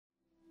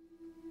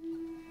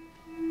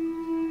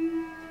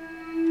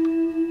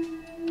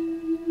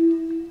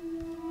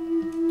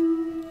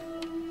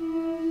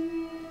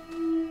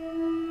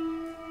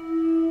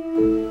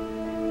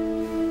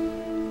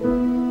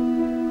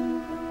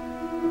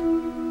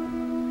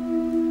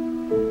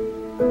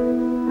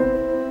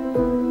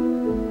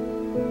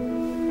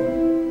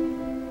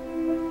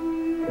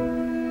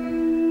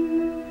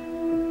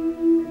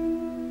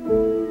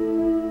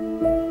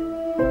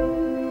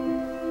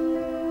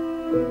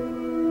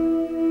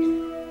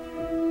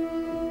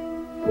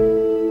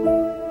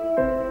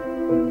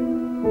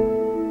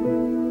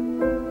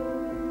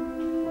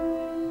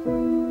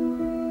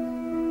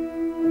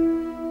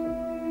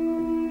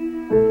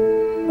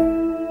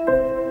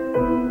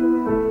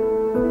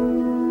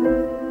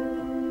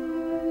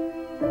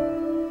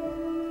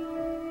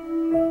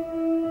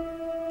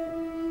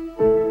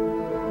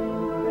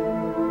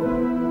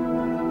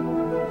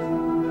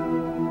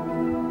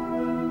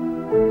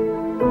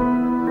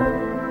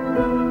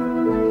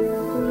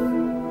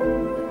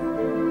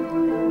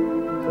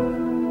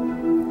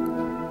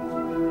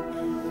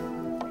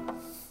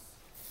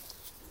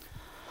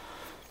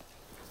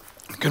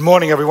Good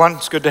morning, everyone.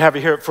 It's good to have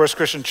you here at First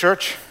Christian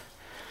Church.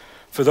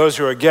 For those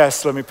who are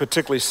guests, let me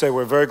particularly say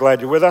we're very glad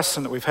you're with us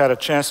and that we've had a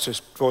chance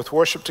to both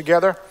worship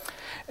together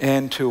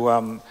and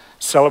to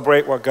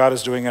celebrate what God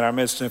is doing in our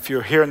midst. And if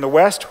you're here in the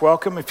West,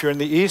 welcome. If you're in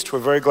the East, we're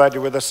very glad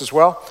you're with us as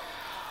well.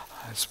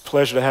 It's a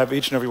pleasure to have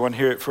each and every one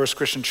here at First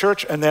Christian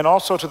Church. And then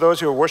also to those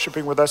who are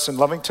worshiping with us in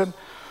Lovington,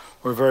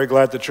 we're very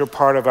glad that you're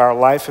part of our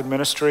life and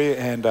ministry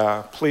and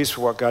pleased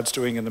for what God's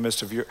doing in the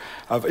midst of,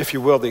 if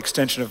you will, the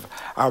extension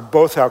of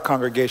both our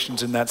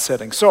congregations in that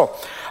setting. So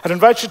I'd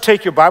invite you to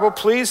take your Bible,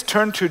 please.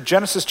 Turn to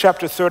Genesis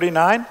chapter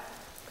 39.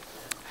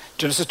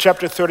 Genesis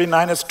chapter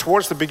 39 is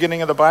towards the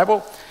beginning of the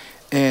Bible,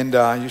 and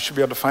you should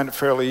be able to find it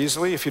fairly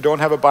easily. If you don't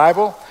have a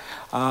Bible,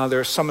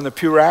 there's some in the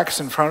pew racks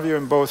in front of you,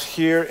 and both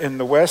here in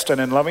the West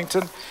and in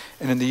Lovington.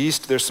 And in the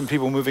East, there's some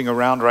people moving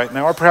around right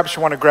now. Or perhaps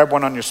you want to grab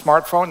one on your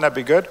smartphone, that'd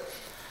be good.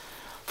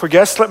 For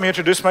guests, let me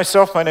introduce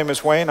myself. My name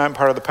is Wayne. I'm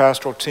part of the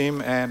pastoral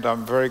team, and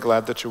I'm very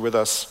glad that you're with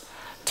us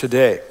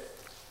today.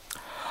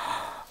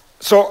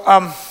 So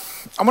I'm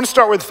going to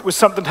start with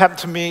something that happened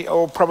to me,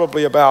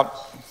 probably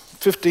about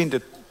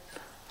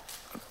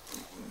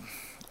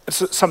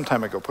some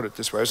time ago, put it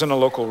this way. I was in a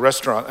local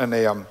restaurant, and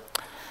an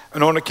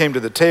owner came to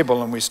the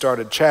table, and we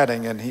started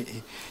chatting, and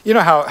he you know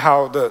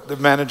how the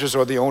managers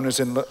or the owners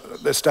in the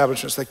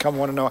establishments, they come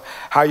want to know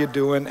how you're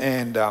doing,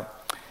 and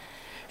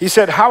he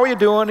said, "How are you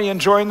doing? Are you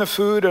enjoying the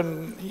food?"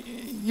 And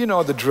you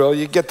know the drill.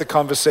 You get the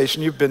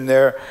conversation. You've been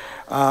there.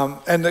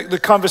 And the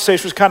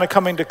conversation was kind of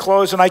coming to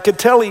close. And I could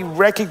tell he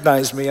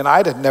recognized me. And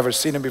I had never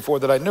seen him before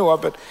that I knew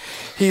of. But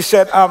he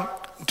said,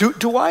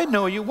 do I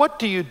know you? What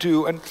do you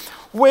do? And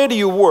where do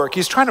you work?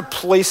 He's trying to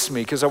place me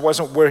because I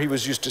wasn't where he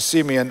was used to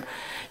see me. And,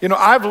 you know,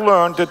 I've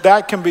learned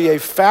that can be a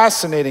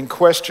fascinating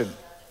question.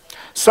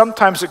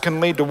 Sometimes it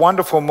can lead to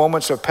wonderful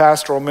moments of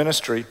pastoral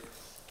ministry.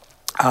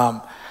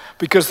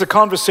 Because the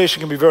conversation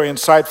can be very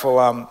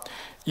insightful.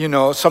 You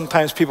know,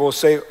 sometimes people will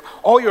say,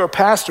 "Oh, you're a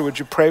pastor, would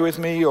you pray with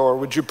me?" Or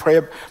 "Would you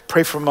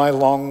pray for my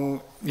long,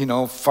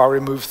 far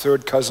removed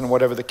third cousin,"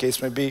 whatever the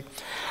case may be.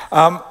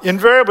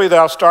 Invariably,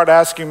 they'll start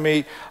asking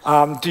me,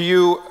 do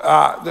you,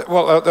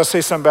 they'll say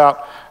something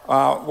about,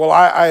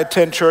 I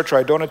attend church or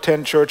I don't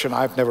attend church, and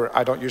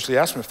I don't usually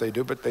ask them if they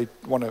do, but they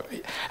want to,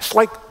 it's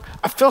like,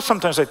 I feel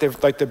sometimes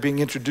like they're being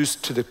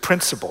introduced to the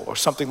principle or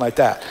something like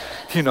that.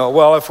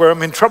 If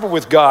I'm in trouble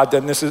with God,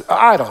 then this is,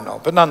 I don't know,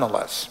 but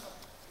nonetheless.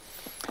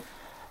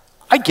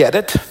 I get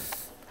it.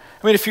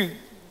 I mean, if you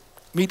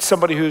meet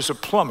somebody who's a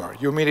plumber,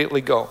 you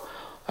immediately go,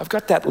 "I've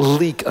got that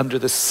leak under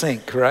the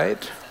sink,"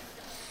 right?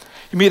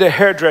 You meet a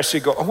hairdresser,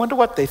 you go, "I wonder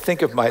what they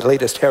think of my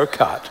latest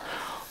haircut."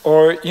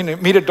 Or,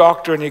 meet a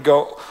doctor and you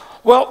go,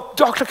 "Well,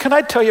 doctor, can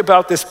I tell you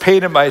about this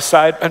pain in my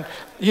side?" And,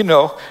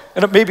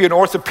 and it may be an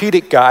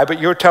orthopedic guy, but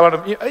you're telling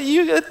him,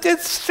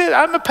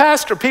 "I'm a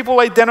pastor." People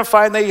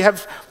identify and they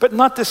have, but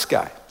not this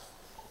guy.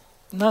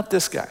 Not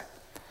this guy.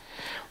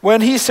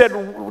 When he said,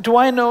 "Do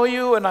I know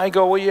you?" And I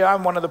go, "Well, yeah,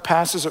 I'm one of the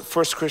pastors at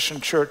First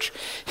Christian Church."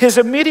 His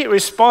immediate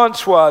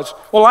response was,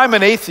 "Well, I'm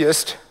an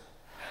atheist."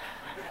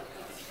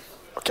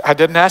 I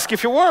didn't ask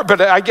if you were, but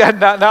again,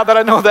 now that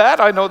I know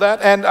that, I know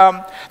that. And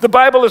the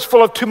Bible is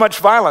full of too much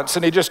violence,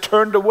 and he just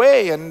turned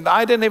away, and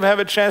I didn't even have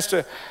a chance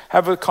to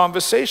have a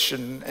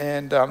conversation.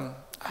 And I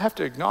have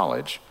to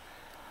acknowledge,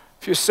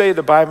 if you say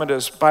the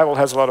Bible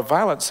has a lot of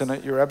violence in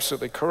it, you're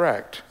absolutely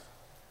correct.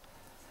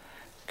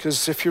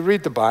 Because if you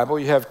read the Bible,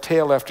 you have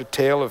tale after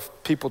tale of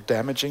people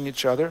damaging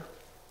each other,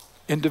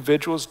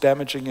 individuals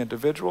damaging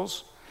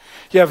individuals.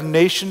 You have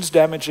nations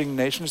damaging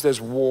nations. There's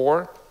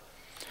war.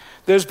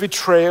 There's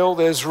betrayal,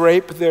 there's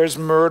rape, there's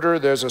murder,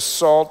 there's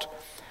assault.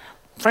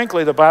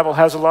 Frankly, the Bible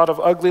has a lot of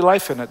ugly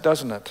life in it,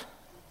 doesn't it?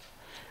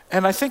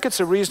 And I think it's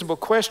a reasonable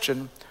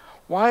question.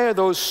 Why are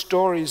those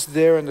stories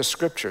there in the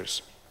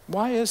scriptures?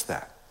 Why is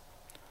that?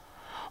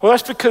 Well,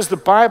 that's because the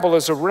Bible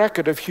is a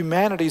record of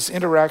humanity's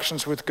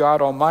interactions with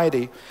God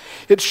Almighty.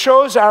 It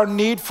shows our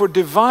need for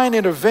divine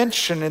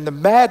intervention in the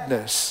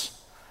madness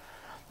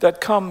that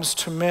comes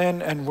to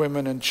men and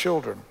women and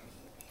children.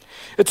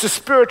 It's a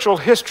spiritual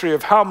history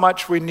of how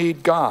much we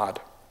need God.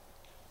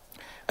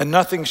 And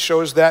nothing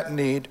shows that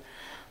need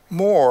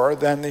more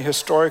than the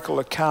historical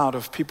account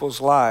of people's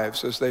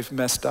lives as they've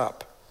messed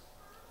up.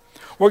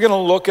 We're going to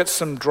look at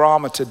some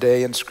drama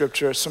today in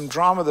Scripture, some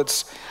drama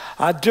that's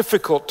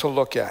difficult to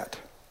look at.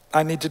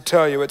 I need to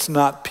tell you, it's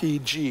not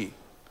PG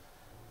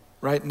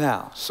right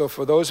now. So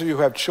for those of you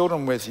who have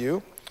children with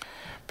you,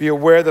 be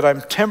aware that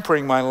I'm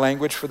tempering my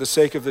language for the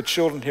sake of the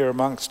children here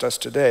amongst us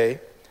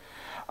today.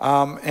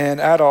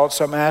 And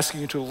adults, I'm asking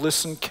you to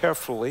listen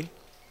carefully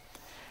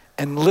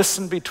and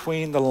listen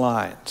between the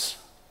lines.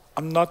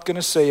 I'm not going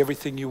to say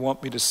everything you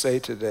want me to say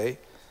today,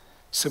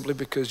 simply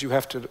because you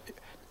have to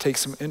take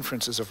some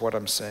inferences of what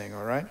I'm saying,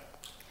 all right?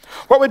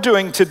 What we're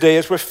doing today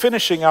is we're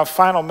finishing our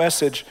final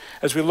message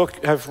as we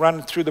have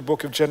run through the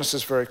book of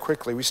Genesis very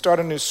quickly. We start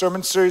a new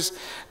sermon series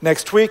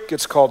next week.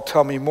 It's called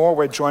Tell Me More.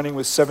 We're joining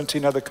with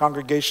 17 other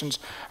congregations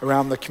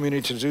around the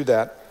community to do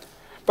that.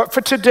 But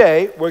for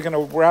today, we're going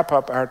to wrap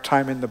up our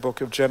time in the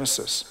book of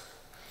Genesis.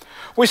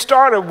 We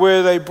started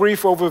with a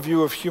brief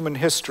overview of human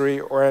history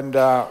and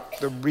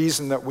the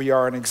reason that we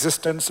are in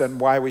existence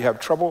and why we have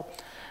trouble.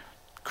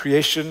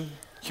 Creation,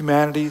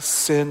 humanity,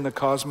 sin, the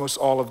cosmos,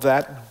 all of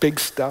that, big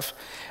stuff.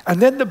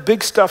 And then the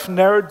big stuff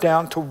narrowed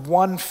down to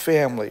one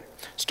family.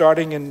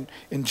 Starting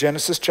in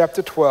Genesis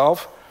chapter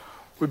 12,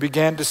 we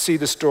began to see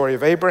the story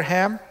of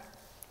Abraham,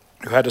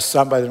 who had a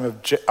son by the name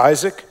of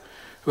Isaac,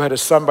 who had a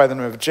son by the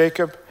name of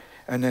Jacob,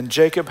 and then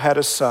Jacob had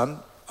a son.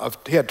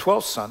 He had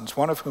 12 sons,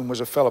 one of whom was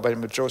a fellow by the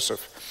name of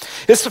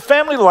Joseph. It's the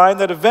family line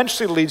that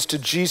eventually leads to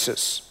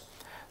Jesus.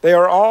 They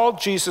are all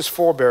Jesus'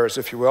 forebearers,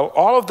 if you will.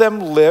 All of them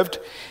lived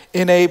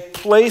in a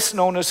place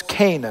known as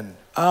Canaan.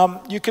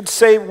 You could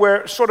say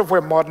where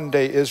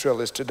modern-day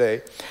Israel is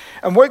today.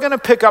 And we're going to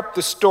pick up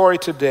the story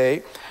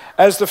today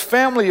as the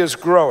family is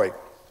growing.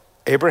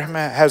 Abraham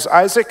has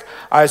Isaac.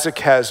 Isaac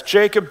has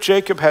Jacob.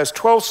 Jacob has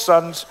 12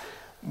 sons.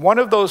 One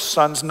of those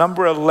sons,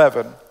 number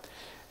 11,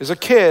 is a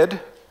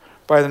kid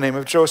by the name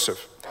of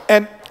Joseph.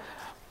 And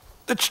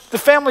the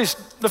family's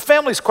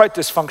quite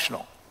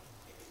dysfunctional,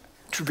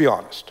 to be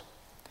honest.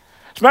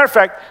 As a matter of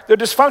fact, they're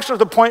dysfunctional to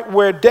the point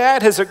where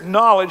dad has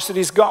acknowledged that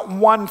he's got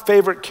one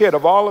favorite kid.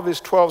 Of all of his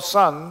 12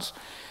 sons,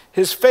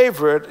 his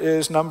favorite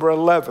is number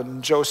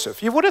 11,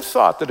 Joseph. You would have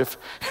thought that if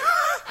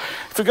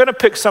you're going to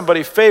pick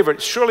somebody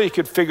favorite, surely you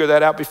could figure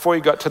that out before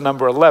you got to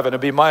number 11. It'd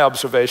be my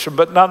observation,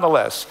 but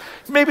nonetheless.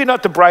 Maybe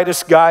not the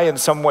brightest guy in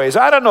some ways.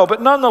 I don't know,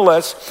 but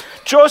nonetheless,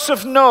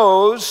 Joseph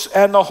knows,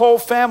 and the whole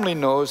family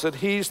knows, that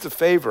he's the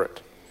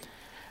favorite.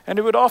 And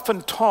he would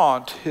often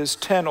taunt his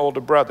 10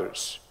 older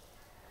brothers.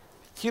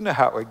 You know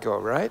how it would go,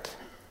 right?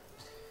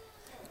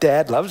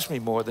 Dad loves me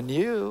more than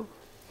you.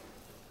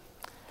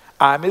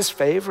 I'm his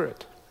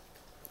favorite.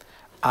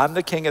 I'm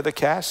the king of the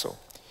castle.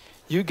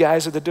 You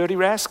guys are the dirty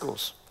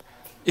rascals.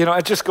 You know,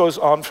 it just goes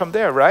on from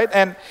there, right?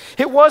 And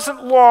it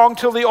wasn't long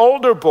till the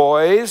older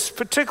boys,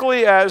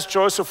 particularly as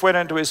Joseph went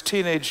into his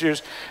teenage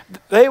years,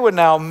 they were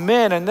now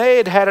men and they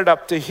had it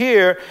up to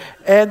here,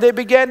 and they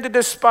began to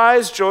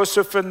despise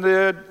Joseph, and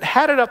the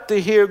had it up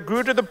to here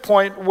grew to the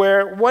point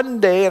where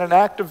one day, in an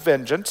act of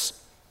vengeance,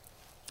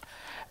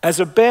 as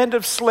a band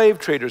of slave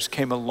traders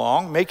came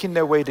along, making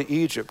their way to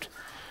Egypt,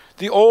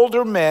 the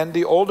older men,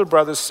 the older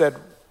brothers said,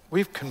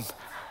 we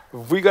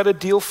got a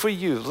deal for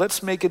you.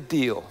 Let's make a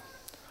deal.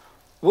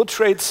 We'll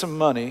trade some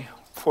money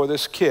for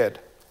this kid.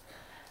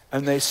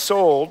 And they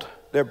sold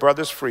their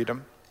brother's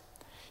freedom.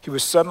 He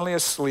was suddenly a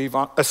slave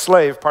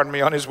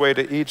on his way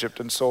to Egypt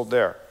and sold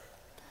there.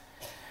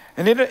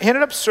 And he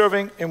ended up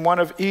serving in one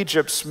of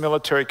Egypt's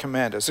military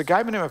commanders, a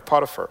guy by the name of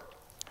Potiphar.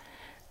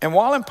 And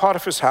while in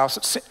Potiphar's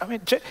house,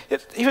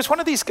 he was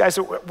one of these guys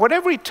that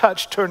whatever he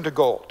touched turned to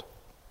gold.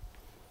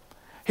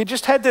 He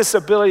just had this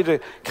ability to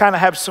kind of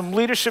have some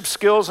leadership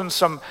skills and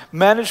some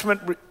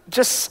management,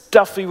 just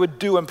stuff he would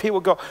do, and people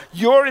would go,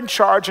 you're in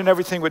charge, and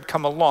everything would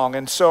come along.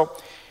 And so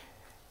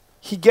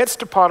he gets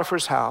to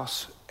Potiphar's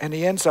house, and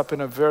he ends up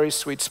in a very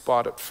sweet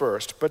spot at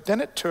first, but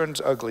then it turns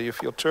ugly.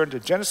 If you'll turn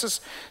to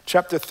Genesis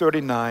chapter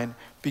 39,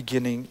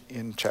 beginning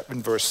in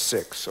verse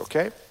 6,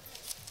 okay?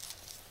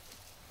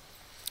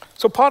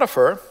 So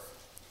Potiphar,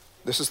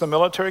 this is the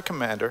military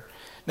commander,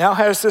 now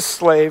has this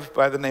slave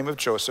by the name of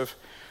Joseph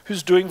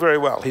who's doing very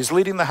well. He's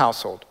leading the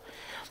household.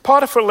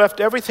 Potiphar left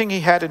everything he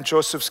had in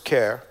Joseph's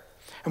care,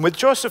 and with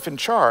Joseph in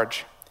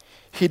charge,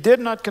 he did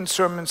not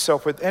concern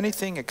himself with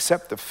anything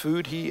except the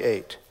food he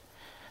ate.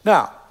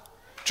 Now,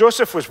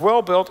 Joseph was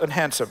well built and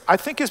handsome. I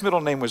think his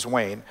middle name was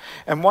Wayne,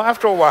 and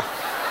after a while,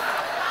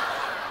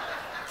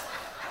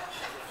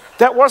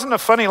 that wasn't a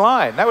funny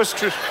line. That was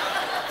true.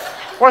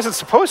 Wasn't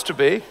supposed to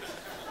be.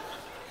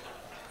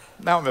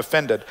 Now I'm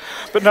offended.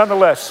 But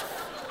nonetheless,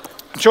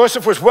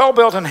 Joseph was well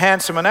built and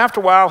handsome, and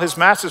after a while, his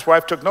master's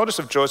wife took notice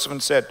of Joseph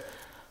and said,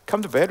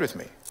 come to bed with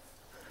me.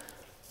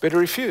 But he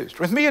refused.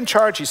 With me in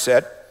charge, he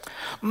said,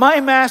 my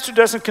master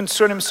doesn't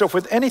concern himself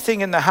with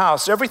anything in the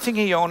house. Everything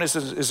he owns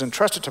is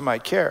entrusted to my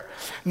care.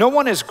 No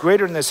one is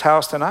greater in this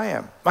house than I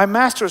am. My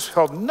master has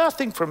held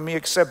nothing from me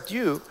except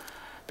you,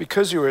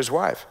 because you are his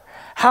wife.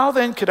 How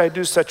then could I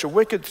do such a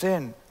wicked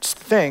thing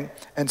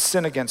and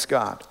sin against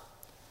God?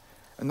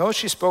 And though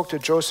she spoke to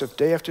Joseph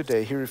day after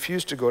day, he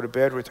refused to go to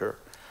bed with her,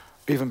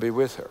 even be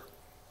with her.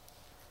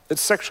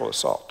 It's sexual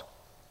assault.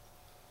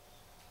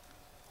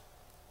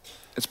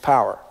 It's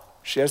power.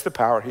 She has the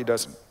power, he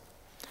doesn't.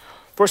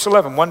 Verse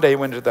 11, one day he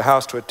went into the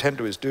house to attend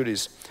to his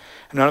duties,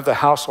 and none of the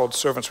household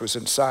servants was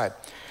inside.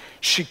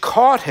 She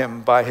caught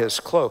him by his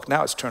cloak,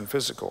 now it's turned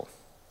physical,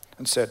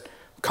 and said,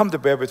 come to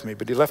bed with me.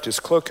 But he left his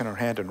cloak in her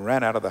hand and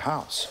ran out of the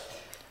house.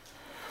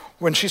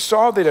 When she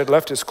saw that he had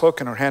left his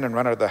cloak in her hand and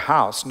run out of the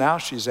house, now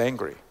she's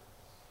angry.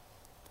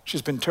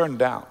 She's been turned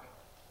down.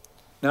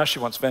 Now she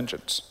wants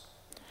vengeance.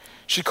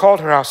 She called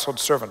her household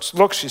servants.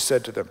 Look, she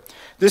said to them,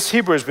 this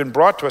Hebrew has been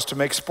brought to us to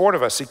make sport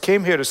of us. He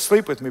came here to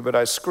sleep with me, but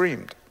I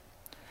screamed.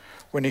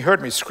 When he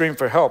heard me scream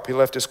for help, he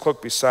left his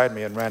cloak beside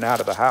me and ran out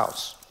of the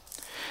house.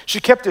 She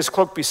kept his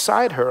cloak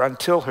beside her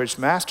until his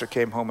master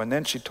came home, and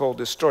then she told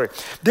this story.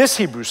 This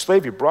Hebrew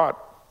slave you brought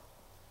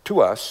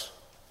to us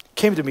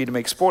came to me to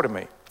make sport of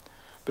me.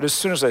 But as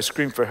soon as I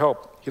screamed for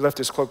help, he left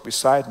his cloak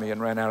beside me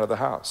and ran out of the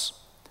house.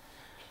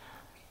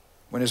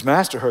 When his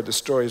master heard the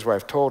story his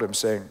wife told him,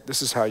 saying,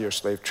 'This is how your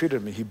slave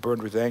treated me,' he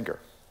burned with anger.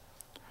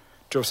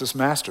 Joseph's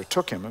master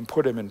took him and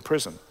put him in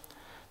prison,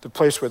 the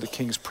place where the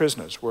king's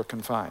prisoners were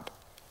confined."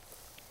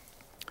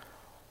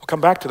 We'll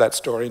come back to that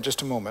story in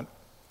just a moment.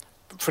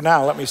 But for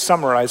now, let me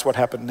summarize what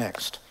happened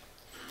next.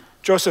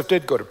 Joseph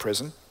did go to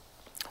prison,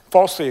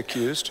 falsely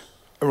accused,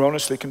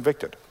 erroneously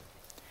convicted.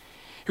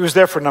 He was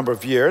there for a number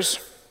of years.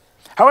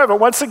 However,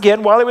 once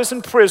again, while he was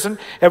in prison,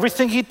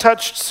 everything he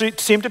touched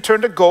seemed to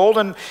turn to gold,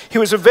 and he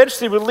was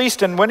eventually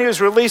released. And when he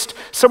was released,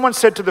 someone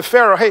said to the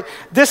Pharaoh, "Hey,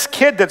 this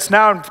kid that's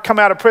now come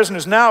out of prison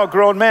is now a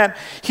grown man.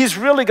 He's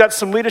really got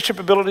some leadership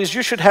abilities.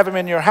 You should have him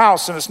in your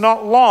house." And it's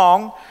not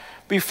long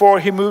before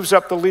he moves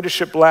up the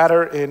leadership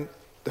ladder in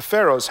the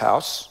Pharaoh's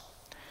house,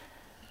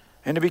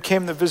 and he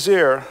became the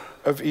vizier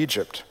of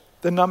Egypt,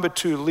 the number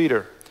 2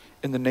 leader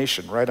in the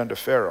nation, right under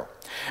Pharaoh.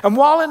 And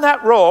while in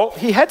that role,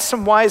 he had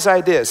some wise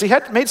ideas. He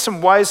had made some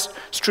wise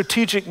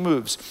strategic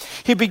moves.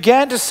 He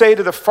began to say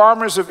to the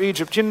farmers of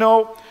Egypt, "You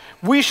know,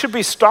 we should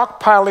be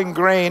stockpiling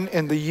grain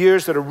in the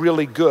years that are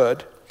really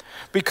good,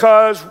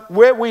 because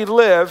where we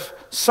live,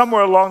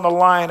 somewhere along the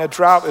line, a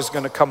drought is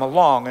going to come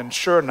along." And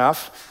sure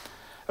enough,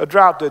 a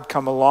drought did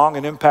come along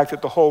and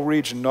impacted the whole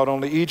region, not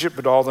only Egypt,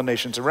 but all the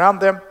nations around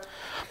them.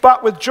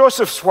 But with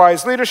Joseph's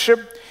wise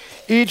leadership,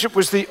 Egypt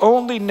was the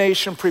only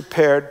nation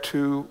prepared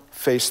to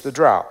face the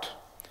drought.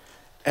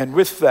 And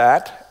with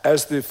that,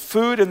 as the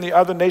food in the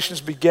other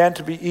nations began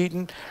to be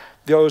eaten,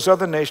 those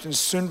other nations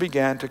soon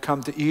began to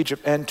come to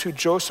Egypt and to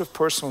Joseph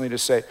personally to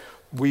say,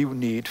 "We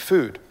need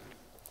food."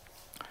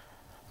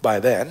 By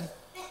then,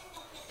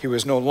 he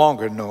was no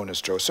longer known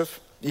as Joseph.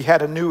 He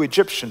had a new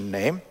Egyptian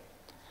name,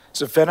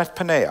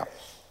 Zaphenath-Paneah.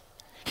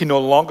 He no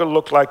longer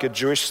looked like a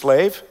Jewish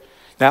slave.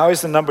 Now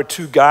he's the number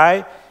 2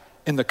 guy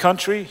in the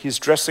country. He's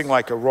dressing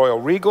like a royal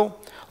regal,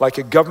 like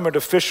a government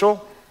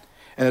official.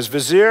 And as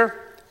vizier,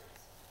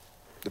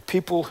 the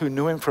people who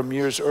knew him from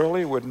years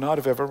earlier would not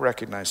have ever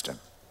recognized him.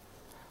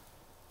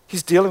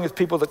 He's dealing with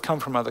people that come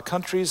from other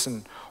countries,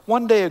 and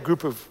one day a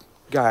group of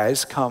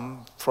guys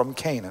come from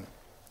Canaan.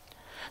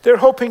 They're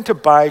hoping to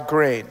buy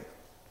grain.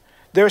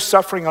 They're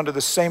suffering under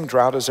the same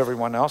drought as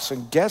everyone else,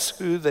 and guess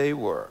who they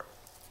were?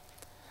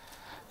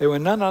 They were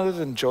none other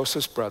than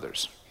Joseph's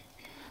brothers,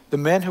 the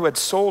men who had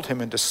sold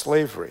him into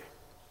slavery.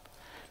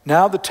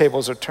 Now the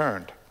tables are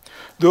turned.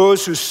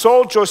 Those who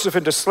sold Joseph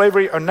into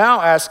slavery are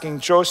now asking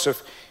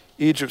Joseph,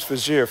 Egypt's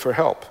vizier, for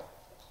help,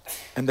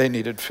 and they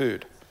needed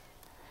food.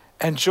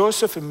 And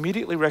Joseph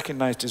immediately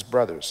recognized his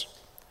brothers,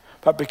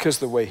 but because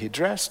the way he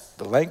dressed,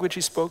 the language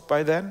he spoke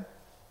by then,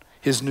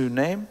 his new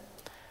name,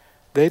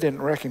 they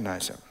didn't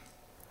recognize him.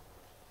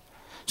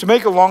 To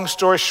make a long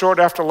story short,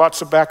 after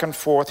lots of back and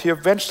forth, he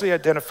eventually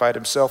identified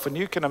himself, and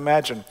you can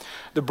imagine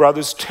the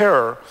brothers'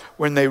 terror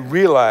when they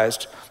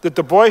realized that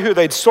the boy who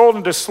they'd sold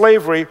into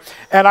slavery,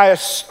 and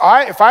if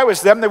I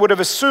was them, they would have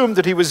assumed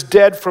that he was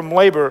dead from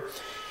labor.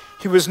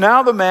 He was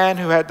now the man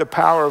who had the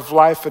power of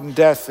life and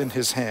death in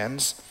his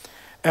hands.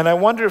 And I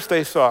wonder if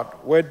they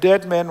thought, we're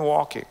dead men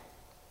walking.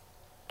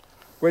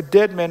 We're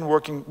dead men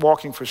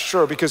walking for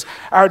sure, because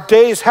our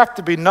days have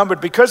to be numbered.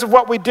 Because of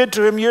what we did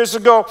to him years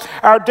ago,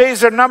 our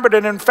days are numbered,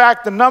 and in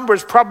fact, the number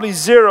is probably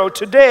 0.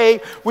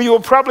 Today, we will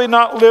probably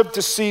not live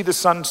to see the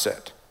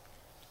sunset.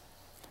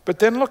 But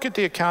then look at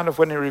the account of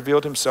when he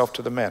revealed himself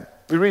to the men.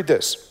 We read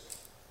this.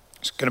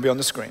 It's going to be on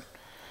the screen.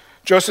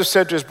 Joseph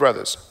said to his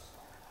brothers,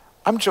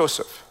 "I'm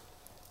Joseph.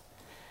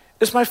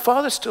 Is my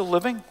father still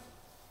living?"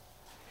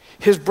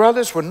 His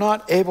brothers were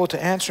not able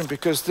to answer him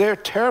because they're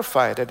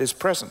terrified at his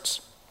presence.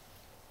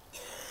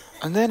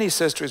 And then he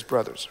says to his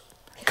brothers,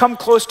 "Come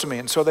close to me."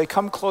 And so they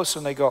come close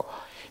and they go,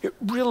 "It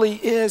really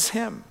is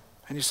him."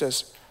 And he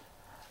says,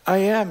 "I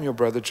am your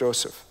brother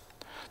Joseph,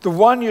 the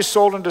one you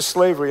sold into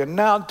slavery. And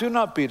now do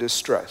not be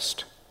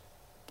distressed.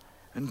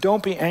 And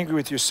don't be angry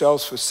with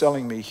yourselves for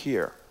selling me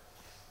here,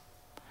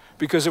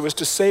 because it was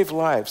to save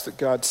lives that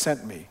God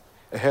sent me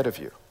ahead of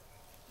you."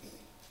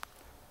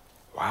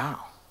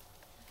 Wow.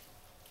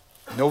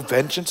 No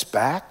vengeance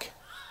back?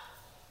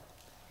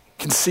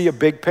 Can see a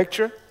big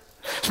picture?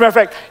 As a matter of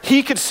fact,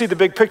 he could see the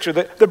big picture.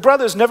 The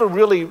brothers never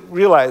really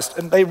realized,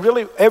 and they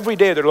really, every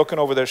day they're looking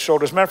over their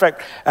shoulders. As a matter of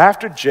fact,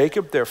 after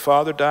Jacob, their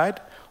father, died,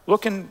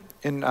 look in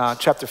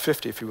chapter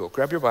 50, if you will.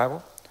 Grab your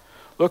Bible.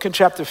 Look in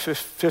chapter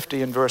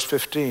 50 in verse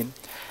 15.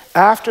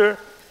 After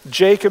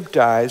Jacob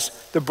dies,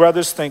 the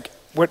brothers think,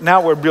 now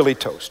we're really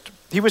toast.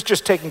 He was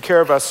just taking care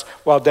of us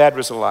while Dad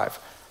was alive.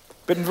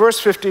 But in verse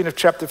 15 of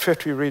chapter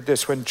 50, we read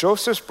this. When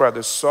Joseph's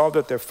brothers saw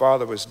that their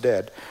father was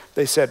dead,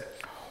 they said,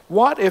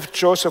 "What if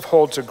Joseph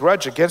holds a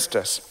grudge against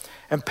us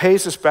and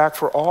pays us back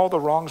for all the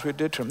wrongs we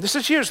did to him?" This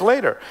is years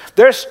later.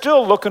 They're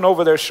still looking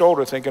over their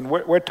shoulder thinking,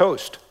 we're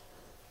toast.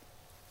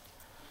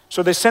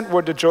 So they sent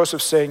word to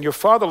Joseph saying, "Your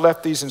father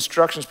left these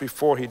instructions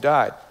before he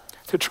died."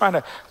 They're trying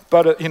to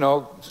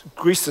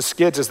grease the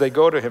skids as they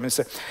go to him and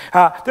say,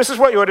 "This is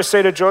what you are to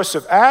say to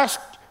Joseph.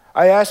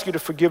 I ask you to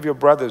forgive your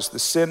brothers the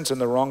sins and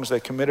the wrongs they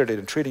committed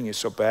in treating you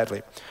so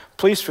badly.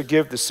 Please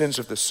forgive the sins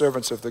of the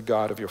servants of the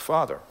God of your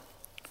father."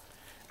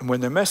 And when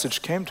their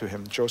message came to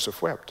him,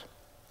 Joseph wept.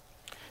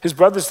 His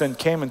brothers then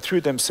came and threw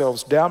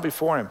themselves down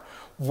before him.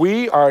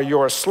 "We are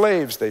your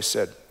slaves," they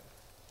said.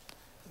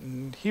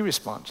 And he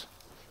responds,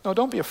 "No,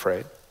 don't be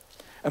afraid.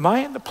 Am I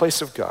in the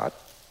place of God?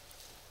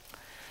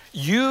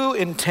 You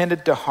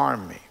intended to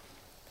harm me,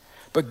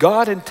 but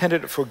God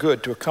intended it for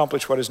good to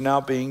accomplish what is now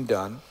being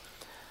done,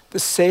 the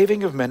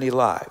saving of many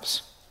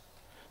lives.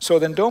 So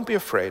then don't be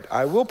afraid.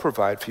 I will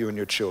provide for you and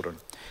your children."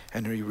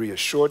 And he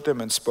reassured them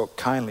and spoke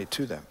kindly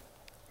to them.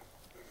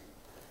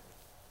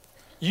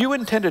 "You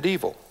intended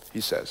evil," he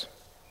says,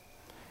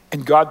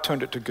 "and God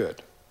turned it to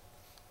good."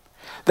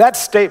 That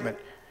statement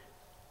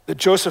that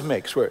Joseph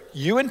makes, where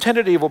you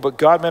intended evil, but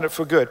God meant it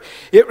for good,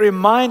 it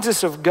reminds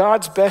us of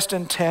God's best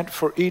intent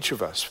for each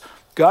of us.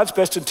 God's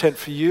best intent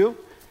for you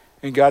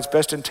and God's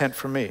best intent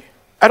for me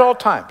at all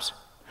times.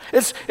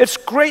 It's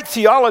great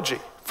theology,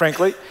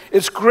 frankly.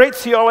 It's great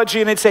theology,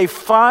 and it's a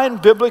fine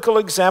biblical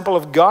example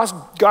of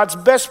God's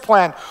best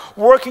plan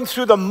working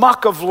through the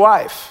muck of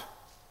life,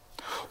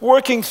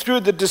 working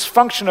through the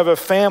dysfunction of a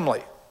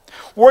family,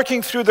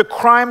 working through the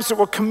crimes that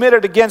were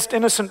committed against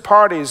innocent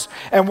parties,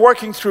 and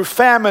working through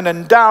famine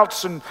and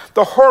doubts and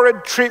the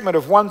horrid treatment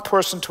of one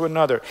person to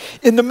another.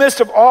 In the midst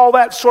of all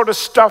that sort of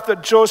stuff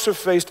that Joseph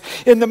faced,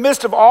 in the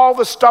midst of all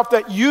the stuff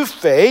that you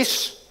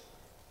face,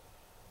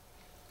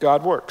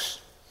 God works.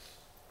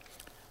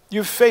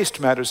 You've faced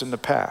matters in the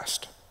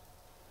past.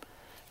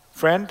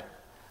 Friend,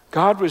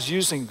 God was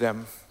using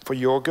them for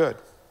your good.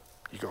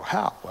 You go,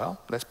 how? Well,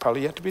 that's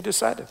probably yet to be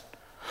decided.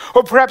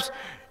 Or perhaps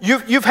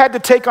you've had to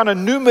take on a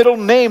new middle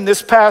name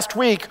this past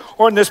week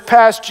or in this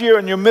past year,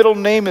 and your middle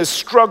name is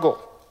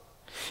struggle.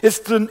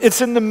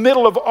 It's in the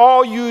middle of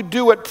all you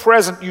do at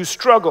present, you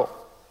struggle.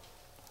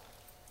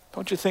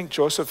 Don't you think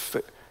Joseph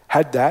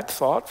had that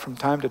thought from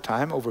time to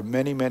time over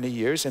many, many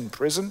years in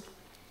prison?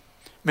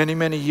 Many,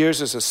 many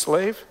years as a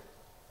slave?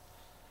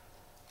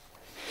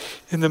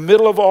 In the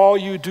middle of all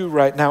you do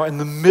right now, in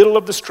the middle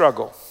of the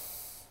struggle,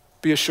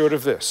 be assured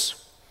of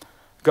this: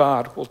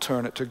 God will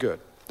turn it to good.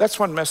 That's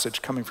one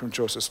message coming from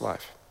Joseph's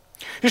life.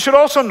 You should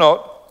also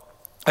note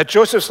that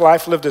Joseph's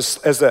life lived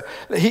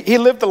he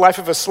lived the life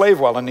of a slave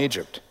while in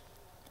Egypt.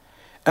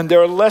 And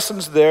there are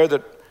lessons there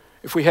that,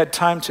 if we had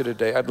time to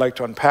today, I'd like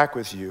to unpack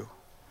with you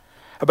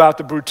about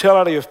the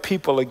brutality of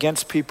people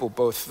against people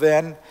both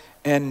then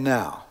and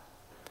now.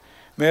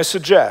 May I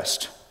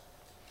suggest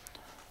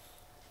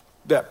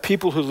that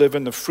people who live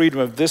in the freedom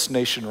of this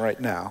nation right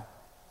now,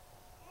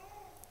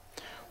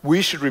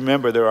 we should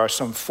remember there are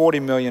some 40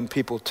 million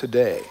people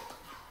today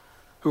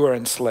who are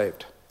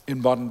enslaved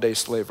in modern-day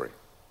slavery.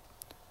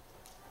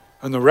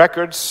 And the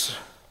records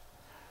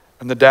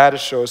and the data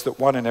shows that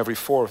 1 in every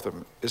 4 of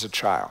them is a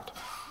child.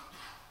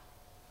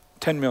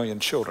 10 million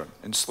children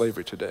in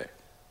slavery today.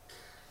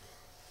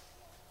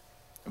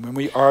 And when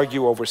we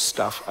argue over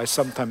stuff, I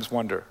sometimes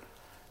wonder,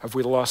 have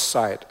we lost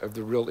sight of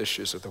the real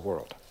issues of the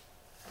world?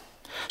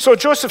 So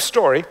Joseph's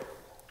story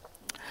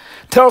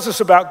tells us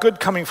about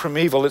good coming from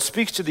evil. It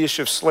speaks to the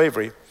issue of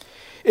slavery.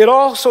 It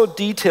also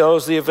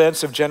details the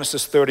events of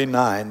Genesis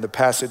 39, the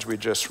passage we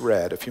just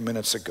read a few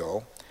minutes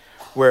ago,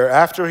 where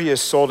after he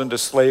is sold into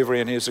slavery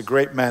and he is a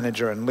great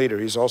manager and leader,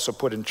 he's also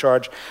put in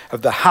charge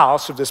of the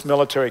house of this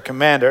military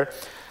commander.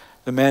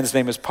 The man's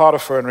name is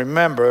Potiphar, and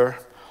remember,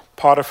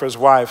 Potiphar's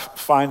wife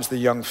finds the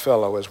young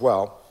fellow as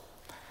well.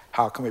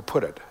 How can we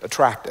put it?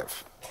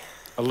 Attractive,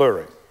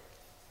 alluring.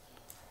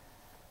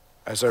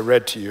 As I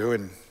read to you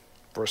in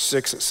verse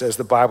 6, it says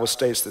the Bible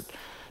states that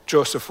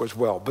Joseph was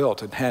well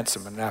built and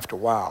handsome, and after a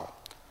while,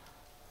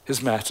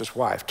 his master's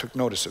wife took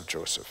notice of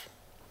Joseph.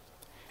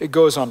 It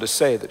goes on to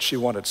say that she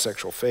wanted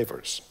sexual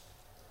favors.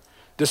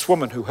 This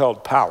woman who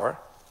held power,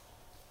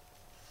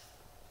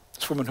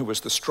 this woman who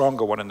was the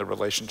stronger one in the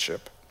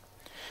relationship,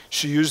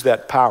 she used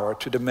that power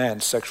to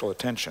demand sexual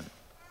attention.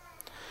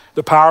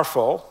 The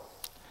powerful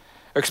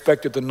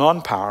expected the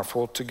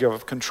non-powerful to give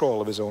up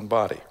control of his own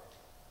body.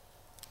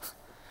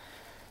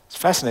 It's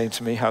fascinating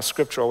to me how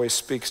Scripture always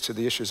speaks to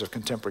the issues of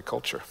contemporary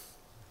culture.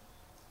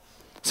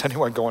 Is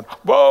anyone going,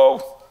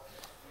 whoa,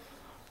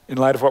 in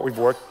light of what we've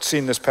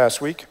seen this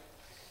past week?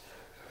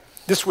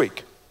 This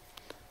week,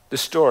 the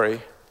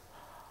story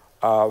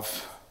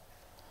of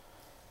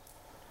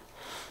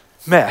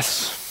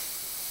mess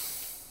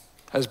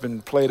has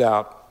been played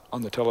out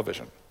on the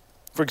television.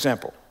 For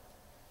example,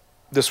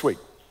 this week,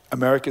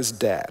 America's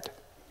Dad,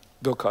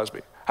 Bill Cosby.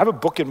 I have a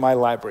book in my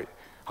library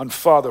on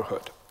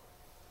fatherhood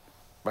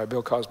by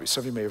Bill Cosby.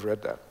 Some of you may have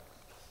read that.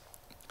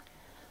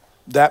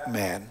 That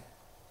man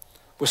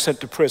was sent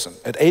to prison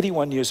at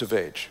 81 years of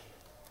age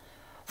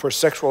for a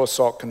sexual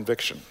assault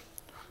conviction,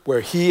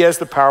 where he, as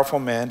the powerful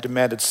man,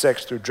 demanded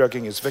sex through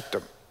drugging his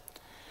victim.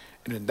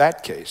 And in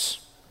that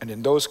case, and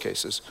in those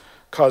cases,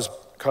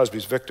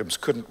 Cosby's victims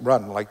couldn't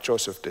run like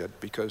Joseph did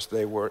because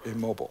they were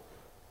immobile.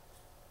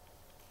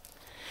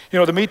 You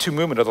know, the Me Too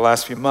movement of the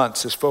last few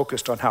months is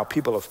focused on how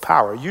people of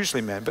power,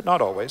 usually men, but not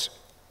always,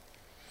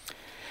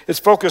 it's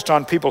focused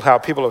on how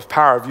people of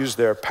power have used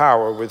their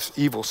power with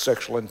evil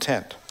sexual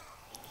intent.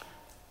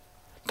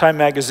 Time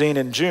magazine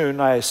in June,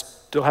 I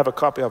still have a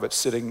copy of it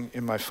sitting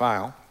in my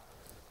file,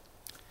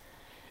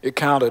 it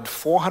counted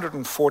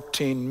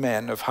 414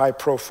 men of high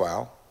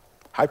profile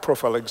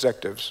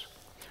executives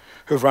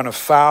who've run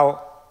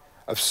afoul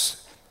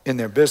in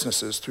their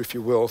businesses, if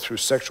you will, through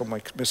sexual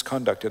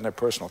misconduct in their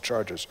personal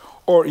charges,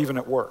 or even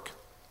at work.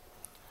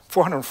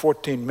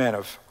 414 men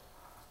of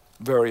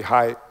very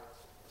high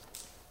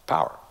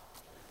power,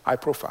 high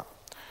profile.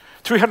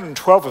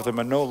 312 of them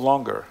are no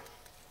longer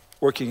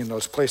working in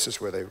those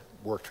places where they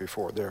worked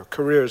before. Their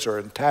careers are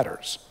in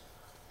tatters.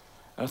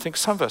 And I think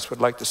some of us would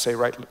like to say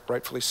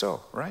rightfully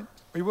so, right?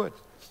 We would.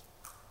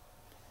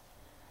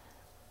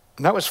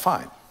 And that was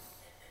fine.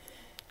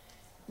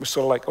 We're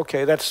sort of like,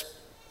 okay, that's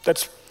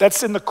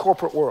in the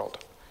corporate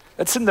world.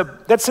 That's in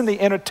the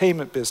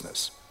entertainment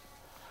business.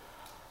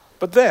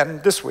 But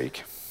then, this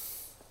week,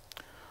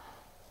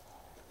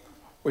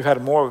 we've had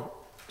a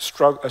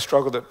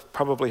struggle that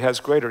probably has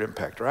greater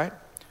impact, right?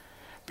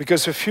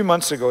 Because a few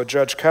months ago,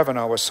 Judge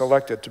Kavanaugh was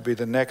selected to be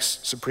the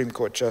next Supreme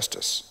Court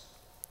justice.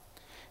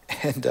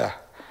 And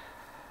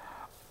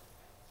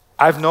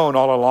I've known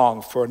all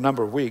along for a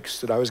number of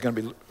weeks that I was going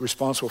to be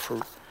responsible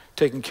for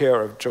taking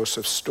care of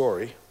Joseph's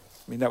story.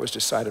 I mean, that was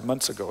decided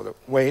months ago. That,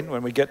 Wayne,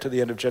 when we get to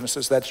the end of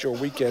Genesis, that's your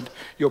weekend.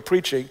 You're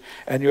preaching,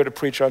 and you're to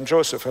preach on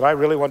Joseph. And I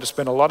really want to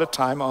spend a lot of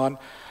time on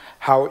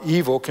how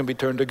evil can be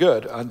turned to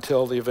good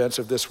until the events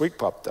of this week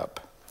popped up.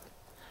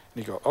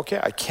 And you go, okay,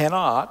 I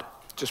cannot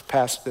just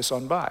pass this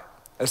on by.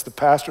 As the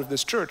pastor of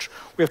this church,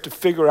 we have to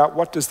figure out,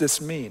 what does this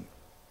mean?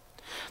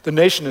 The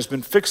nation has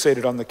been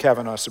fixated on the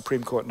Kavanaugh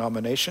Supreme Court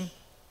nomination.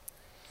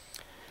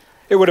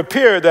 It would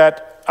appear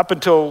that up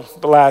until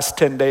the last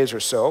 10 days or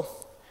so,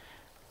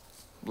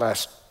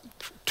 last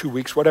 2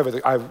 weeks, whatever,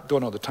 I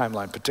don't know the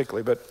timeline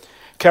particularly, but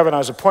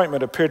Kavanaugh's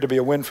appointment appeared to be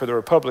a win for the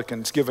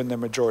Republicans given their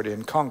majority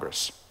in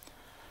Congress.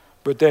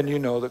 But then you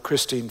know that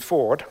Christine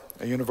Ford,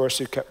 a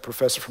university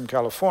professor from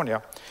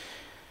California,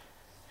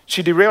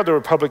 she derailed the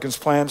Republicans'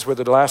 plans with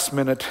a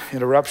last-minute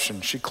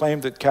interruption. She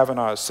claimed that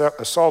Kavanaugh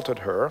assaulted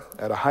her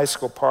at a high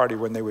school party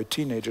when they were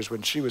teenagers,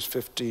 when she was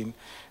 15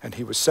 and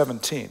he was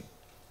 17.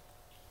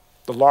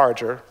 The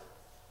larger,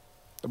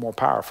 the more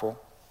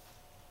powerful,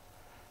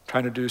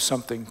 trying to do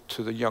something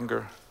to the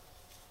younger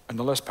and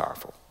the less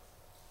powerful.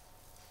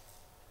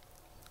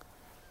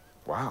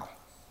 Wow.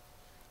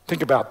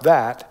 Think about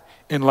that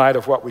in light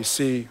of what we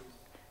see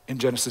in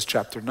Genesis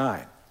chapter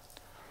 9,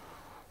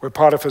 where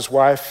Potiphar's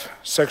wife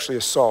sexually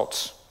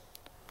assaults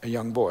a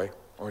young boy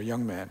or a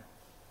young man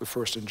with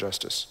first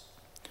injustice.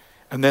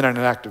 And then in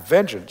an act of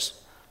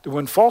vengeance, the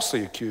one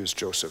falsely accused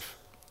Joseph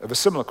of a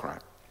similar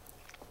crime.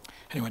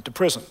 And he went to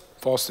prison,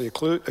 falsely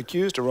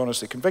accused,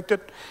 erroneously convicted,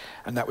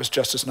 and that was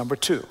injustice number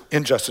two.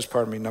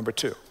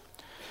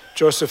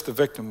 Joseph, the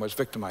victim, was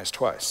victimized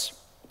twice.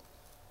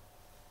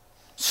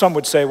 Some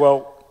would say,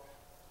 well,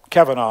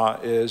 Kavanaugh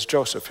is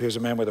Joseph. Here's a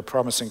man with a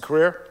promising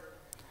career,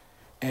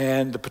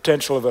 and the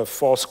potential of a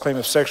false claim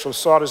of sexual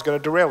assault is going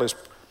to derail his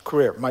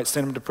career. It might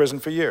send him to prison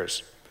for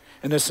years.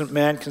 An innocent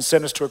man can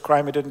sentence to a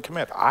crime he didn't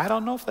commit. I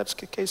don't know if that's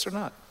the case or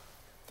not.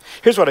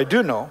 Here's what I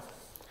do know,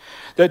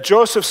 that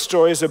Joseph's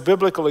story is a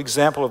biblical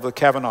example of the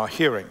Kavanaugh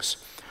hearings,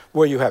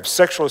 where you have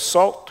sexual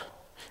assault,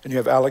 and you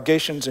have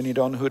allegations, and you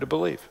don't know who to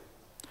believe.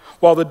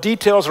 While the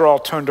details are all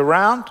turned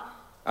around,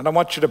 I don't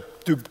want you to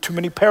do too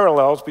many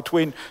parallels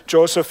between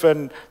Joseph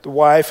and the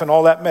wife and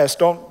all that mess.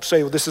 Don't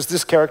say, well, this is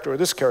this character or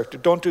this character.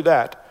 Don't do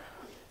that.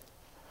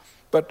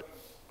 But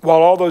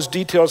while all those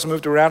details are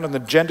moved around and the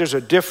genders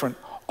are different,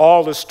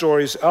 all the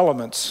story's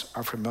elements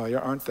are familiar,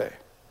 aren't they?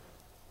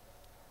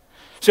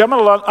 See, I'm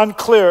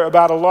unclear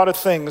about a lot of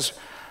things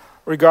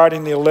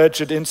regarding the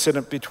alleged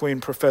incident between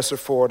Professor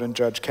Ford and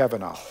Judge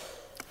Kavanaugh.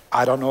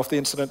 I don't know if the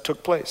incident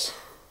took place.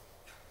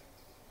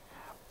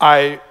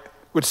 I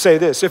would say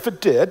this, if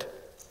it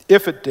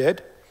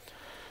did,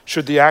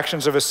 should the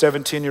actions of a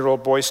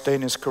 17-year-old boy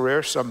stain his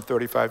career some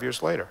 35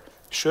 years later?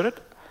 Should it?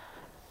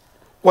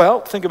 Well,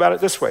 think about it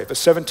this way. If a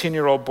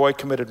 17-year-old boy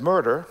committed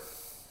murder,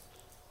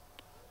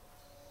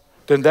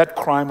 then that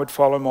crime would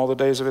follow him all the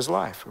days of his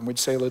life, and we'd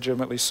say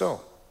legitimately so.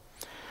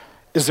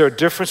 Is there a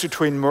difference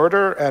between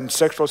murder and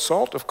sexual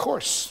assault? Of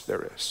course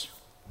there is.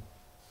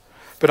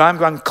 But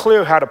I'm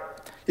unclear how to,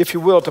 if you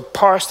will, to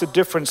parse the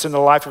difference in the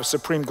life of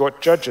Supreme Court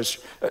judges.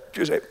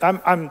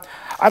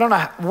 I don't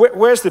know,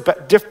 where's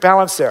the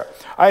balance there?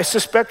 I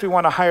suspect we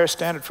want a higher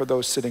standard for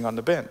those sitting on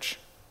the bench.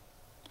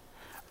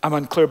 I'm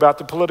unclear about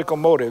the political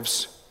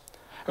motives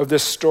of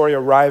this story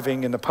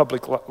arriving in the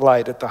public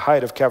light at the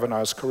height of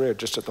Kavanaugh's career,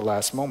 just at the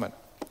last moment.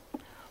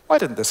 Why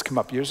didn't this come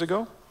up years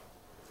ago?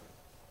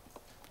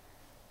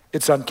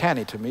 It's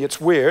uncanny to me.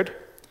 It's weird.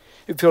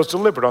 It feels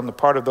deliberate on the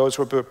part of those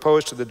who were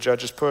opposed to the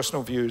judge's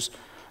personal views,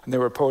 and they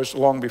were opposed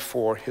long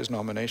before his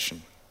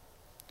nomination.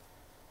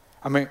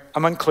 I'm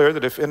unclear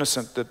that if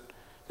innocent, that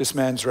this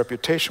man's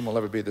reputation will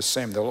ever be the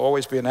same. There will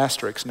always be an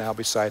asterisk now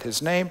beside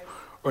his name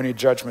or any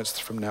judgments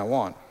from now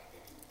on.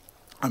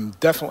 I'm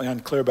definitely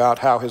unclear about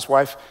how his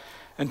wife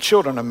and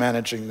children are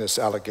managing this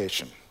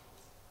allegation.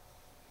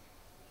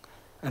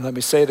 And let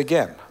me say it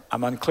again.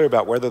 I'm unclear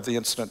about whether the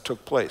incident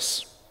took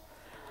place.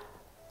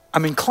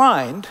 I'm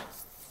inclined,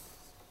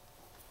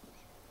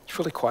 it's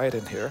really quiet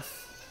in here.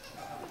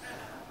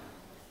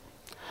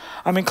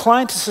 I'm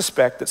inclined to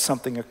suspect that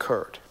something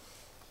occurred.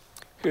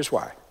 Here's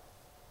why.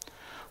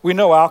 We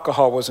know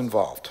alcohol was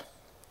involved.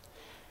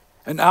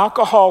 And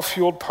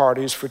alcohol-fueled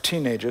parties for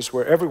teenagers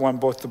where everyone,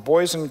 both the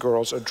boys and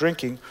girls, are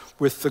drinking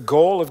with the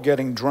goal of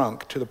getting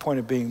drunk to the point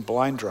of being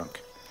blind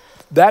drunk.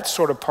 That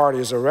sort of party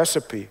is a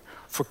recipe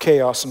for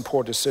chaos and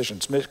poor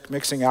decisions.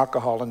 Mixing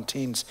alcohol in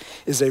teens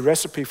is a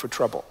recipe for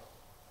trouble.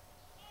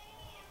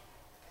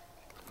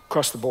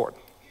 Across the board.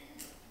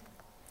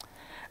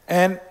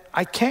 And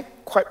I can't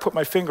quite put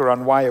my finger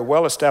on why a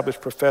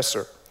well-established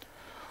professor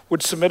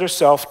would submit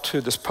herself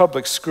to this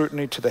public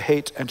scrutiny, to the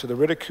hate, and to the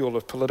ridicule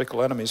of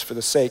political enemies for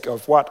the sake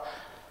of what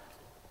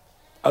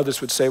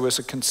others would say was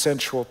a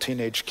consensual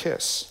teenage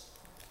kiss.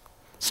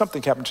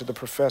 Something happened to the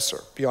professor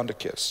beyond a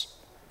kiss.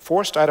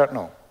 Forced? I don't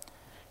know.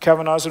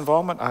 Kavanaugh's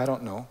involvement? I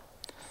don't know.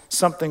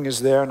 Something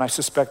is there, and I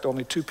suspect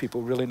only 2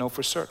 people really know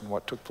for certain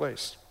what took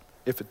place,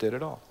 if it did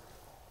at all.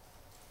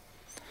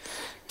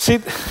 See,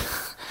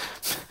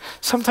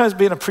 sometimes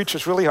being a preacher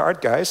is really hard,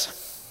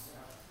 guys.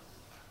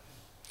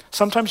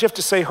 Sometimes you have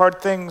to say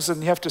hard things,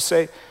 and you have to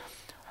say,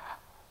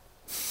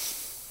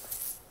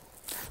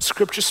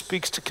 Scripture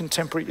speaks to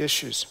contemporary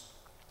issues.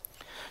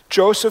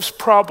 Joseph's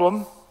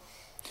problem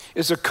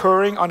is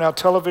occurring on our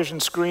television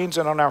screens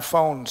and on our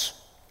phones.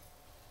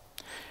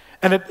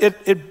 And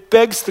it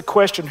begs the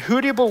question,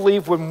 who do you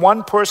believe when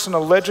one person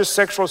alleges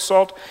sexual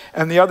assault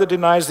and the other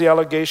denies the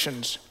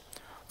allegations?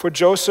 For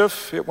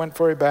Joseph, it went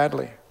very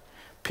badly.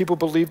 People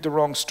believed the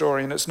wrong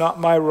story, and it's not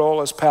my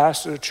role as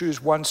pastor to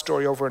choose one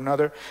story over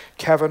another,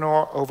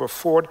 Kavanaugh over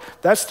Ford.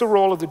 That's the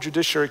role of the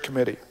Judiciary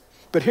Committee.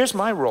 But here's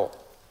my role.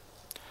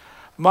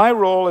 My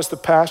role as the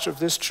pastor of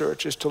this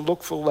church is to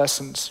look for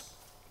lessons,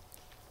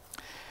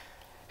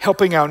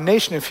 helping our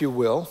nation, if you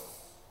will,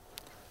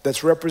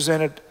 that's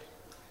represented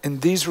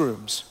in these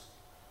rooms.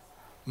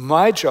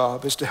 My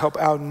job is to help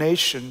our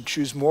nation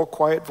choose more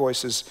quiet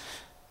voices,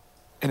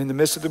 and in the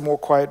midst of the more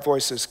quiet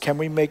voices, can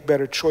we make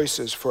better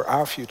choices for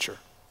our future?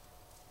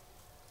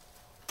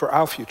 For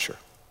our future.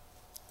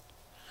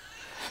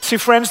 See,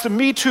 friends, the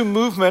Me Too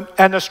movement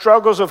and the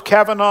struggles of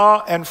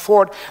Kavanaugh and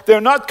Ford,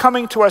 they're not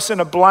coming to us in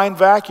a blind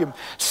vacuum.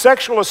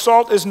 Sexual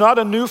assault is not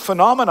a new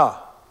phenomenon.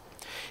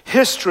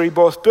 History,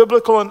 both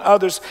biblical and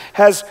others,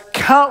 has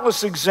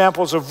countless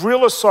examples of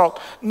real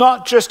assault,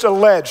 not just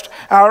alleged.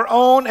 Our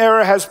own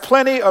era has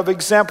plenty of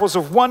examples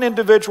of one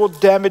individual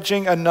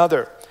damaging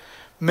another.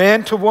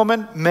 Man to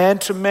woman, man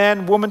to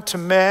man, woman to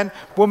man,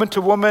 woman to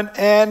woman,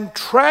 and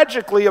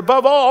tragically,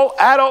 above all,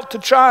 adult to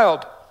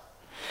child.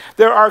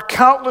 There are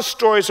countless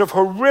stories of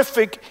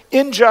horrific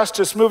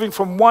injustice moving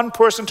from one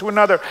person to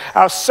another.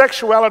 Our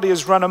sexuality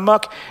is run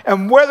amok,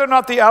 and whether or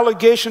not the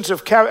allegations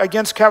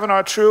against Kavanaugh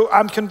are true,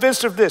 I'm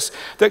convinced of this,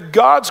 that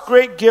God's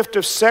great gift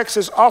of sex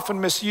is often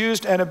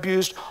misused and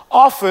abused,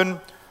 often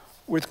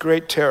with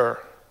great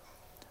terror.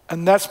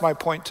 And that's my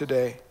point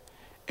today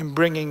in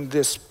bringing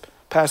this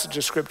passage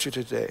of Scripture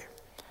today,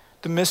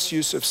 the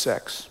misuse of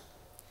sex.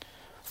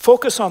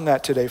 Focus on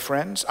that today,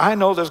 friends. I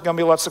know there's going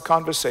to be lots of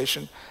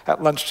conversation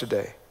at lunch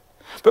today.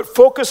 But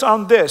focus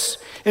on this.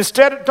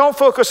 Instead, don't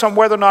focus on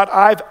whether or not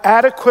I've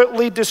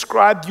adequately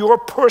described your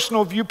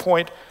personal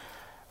viewpoint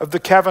of the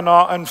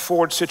Kavanaugh and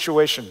Ford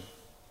situation.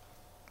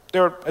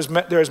 There are as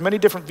many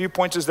different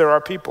viewpoints as there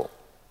are people.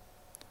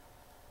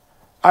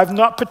 I've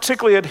not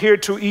particularly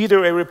adhered to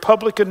either a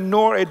Republican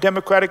nor a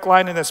Democratic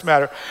line in this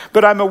matter,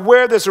 but I'm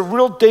aware there's a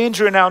real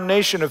danger in our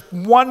nation of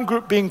one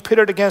group being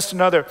pitted against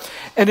another.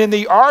 And in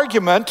the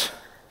argument,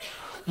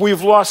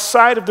 we've lost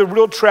sight of the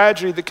real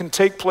tragedy that can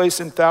take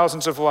place in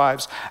thousands of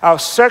lives. Our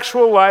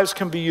sexual lives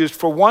can be used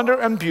for wonder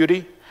and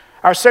beauty.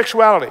 Our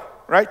sexuality,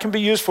 right, can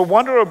be used for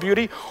wonder or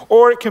beauty,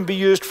 or it can be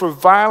used for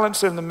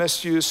violence and the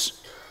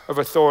misuse of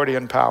authority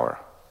and power.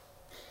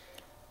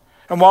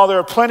 And while there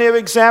are plenty of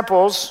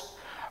examples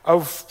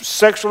of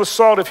sexual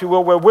assault, if you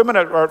will, where women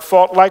are at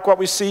fault, like what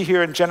we see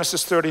here in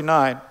Genesis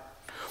 39,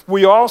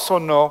 we also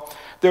know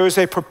there is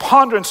a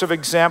preponderance of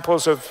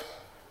examples of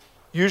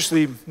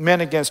usually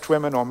men against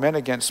women, or men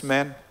against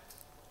men,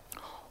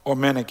 or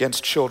men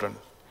against children.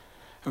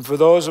 And for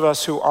those of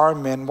us who are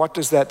men, what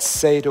does that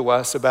say to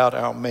us about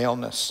our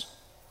maleness?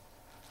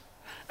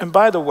 And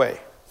by the way,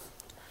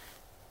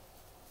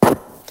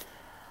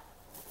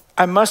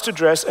 I must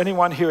address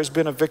anyone here who has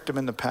been a victim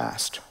in the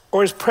past,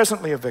 or is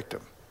presently a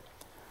victim.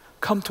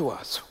 Come to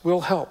us.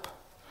 We'll help.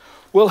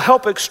 We'll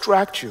help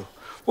extract you.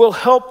 We'll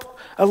help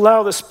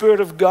allow the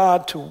Spirit of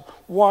God to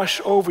wash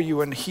over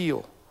you and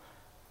heal.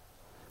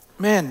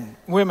 Men,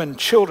 women,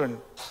 children,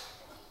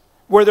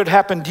 whether it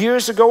happened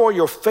years ago or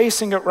you're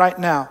facing it right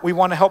now, we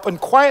want to help.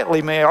 And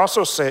quietly, may I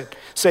also say,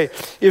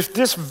 if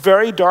this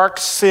very dark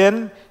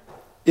sin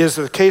is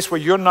the case where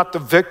you're not the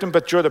victim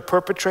but you're the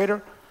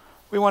perpetrator,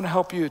 we want to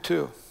help you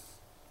too.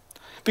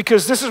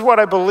 Because this is what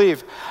I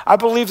believe. I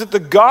believe that the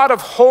God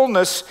of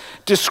wholeness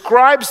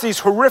describes these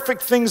horrific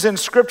things in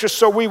Scripture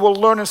so we will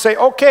learn and say,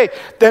 okay,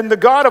 then the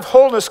God of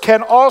wholeness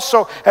can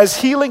also, as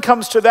healing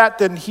comes to that,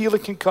 then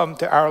healing can come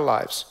to our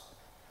lives.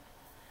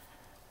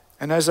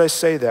 And as I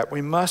say that,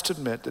 we must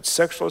admit that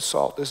sexual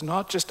assault is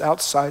not just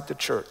outside the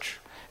church.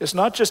 It's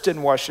not just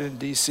in Washington,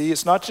 D.C.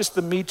 It's not just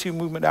the Me Too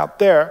movement out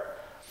there.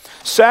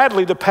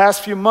 Sadly, the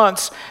past few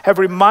months have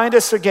reminded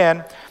us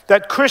again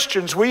that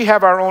Christians, we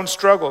have our own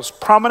struggles.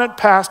 Prominent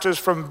pastors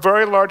from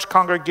very large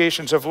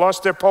congregations have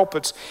lost their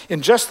pulpits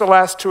in just the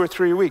last 2 or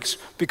 3 weeks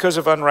because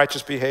of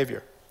unrighteous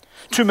behavior.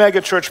 2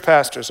 megachurch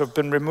pastors have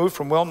been removed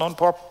from well-known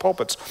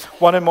pulpits,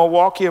 one in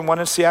Milwaukee and one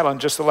in Seattle in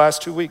just the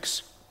last 2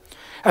 weeks.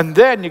 And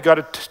then you got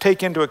to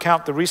take into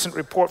account the recent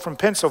report from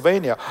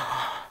Pennsylvania.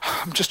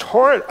 I'm just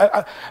horrid.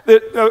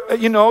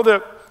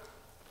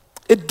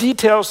 It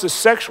details the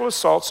sexual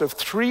assaults of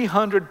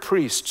 300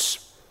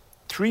 priests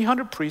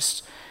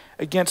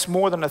against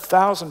more than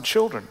 1,000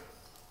 children.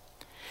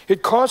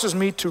 It causes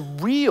me to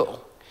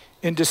reel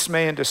in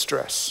dismay and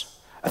distress.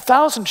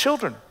 1,000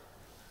 children.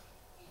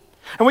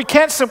 And we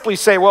can't simply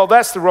say, well,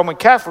 that's the Roman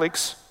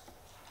Catholics.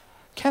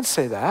 Can't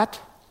say that.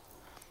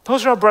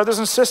 Those are our brothers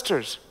and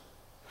sisters.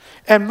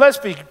 And let's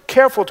be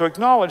careful to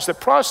acknowledge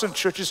that Protestant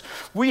churches,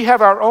 we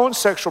have our own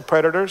sexual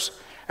predators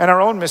and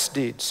our own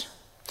misdeeds.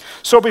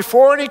 So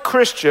before any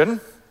Christian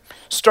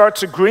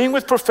starts agreeing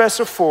with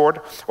Professor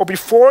Ford, or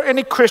before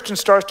any Christian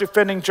starts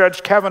defending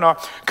Judge Kavanaugh,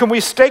 can we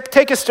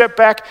take a step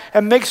back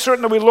and make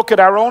certain that we look at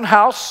our own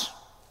house,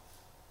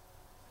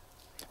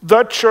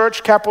 the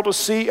church, capital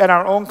C, and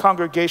our own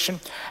congregation?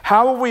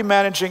 How are we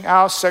managing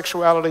our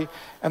sexuality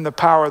and the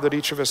power that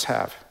each of us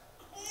have?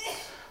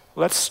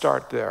 Let's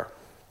start there.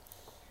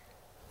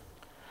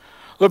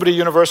 Liberty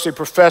University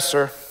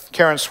professor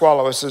Karen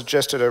Swallow has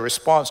suggested a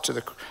response to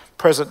the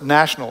present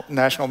national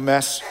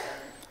mess.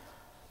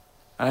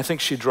 And I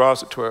think she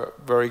draws it to a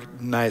very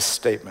nice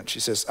statement.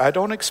 She says, I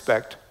don't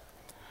expect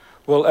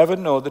we'll ever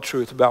know the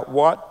truth about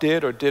what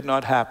did or did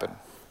not happen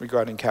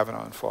regarding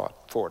Kavanaugh and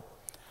Ford.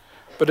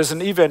 But as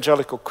an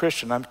evangelical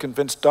Christian, I'm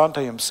convinced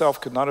Dante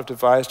himself could not have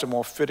devised a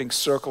more fitting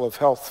circle of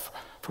health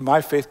for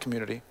my faith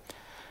community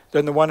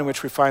than the one in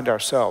which we find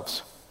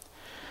ourselves.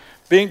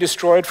 Being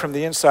destroyed from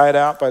the inside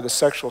out by the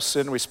sexual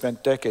sin we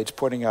spent decades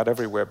pointing out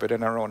everywhere but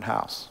in our own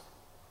house.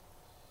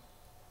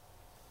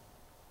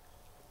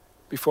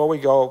 Before we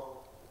go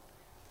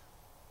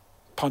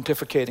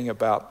pontificating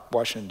about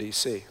Washington,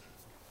 D.C.,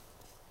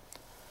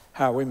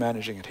 how are we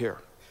managing it here?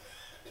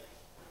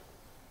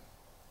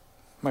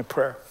 My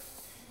prayer.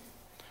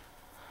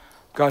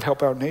 God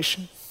help our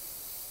nation,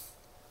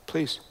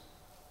 please.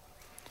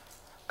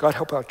 God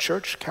help our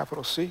church,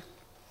 capital C.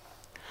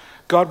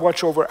 God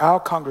watch over our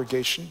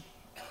congregation.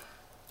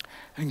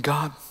 And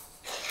God,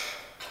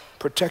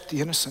 protect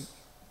the innocent,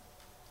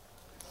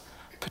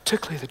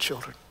 particularly the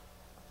children.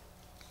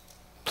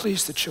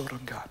 Please, the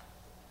children, God.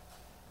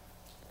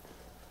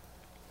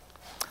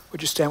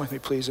 Would you stand with me,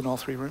 please, in all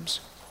 3 rooms?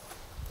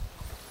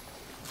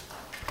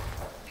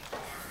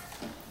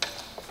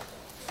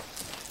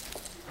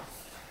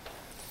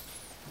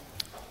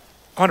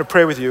 I want to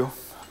pray with you.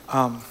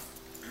 And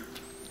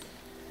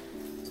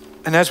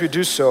as we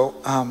do so,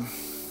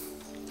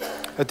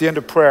 at the end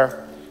of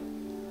prayer,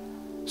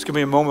 it's going to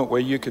be a moment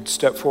where you could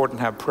step forward and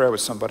have prayer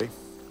with somebody.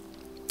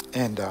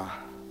 And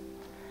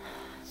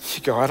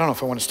you go, I don't know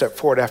if I want to step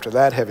forward after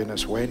that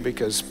heaviness, Wayne,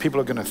 because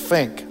people are going to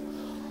think,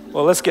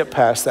 well, let's get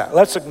past that.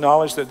 Let's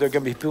acknowledge that there are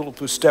going to be people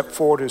who step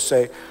forward who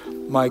say,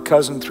 my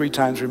cousin 3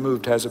 times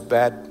removed has a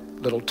bad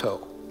little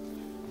toe.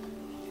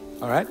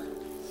 All right?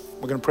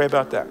 We're going to pray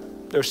about that.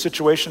 There are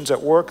situations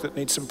at work that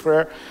need some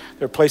prayer.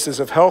 There are places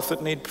of health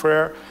that need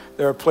prayer.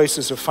 There are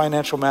places of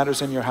financial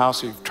matters in your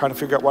house. You're trying to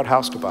figure out what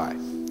house to buy.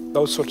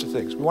 Those sorts of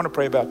things. We want to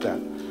pray about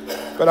that.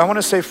 But I want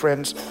to say,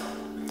 friends,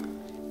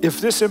 if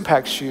this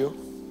impacts you,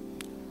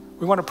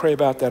 we want to pray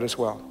about that as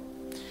well.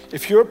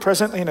 If you're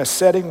presently in a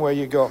setting where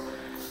you go,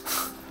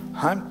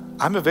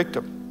 I'm a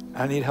victim,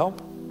 I need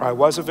help, or I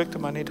was a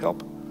victim, I need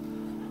help,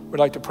 we'd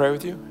like to pray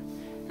with you.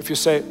 If you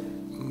say,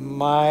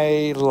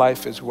 my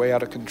life is way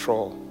out of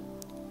control,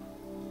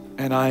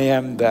 and I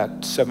am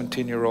that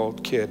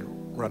 17-year-old kid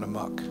run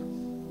amok,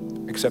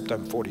 except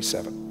I'm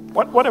 47.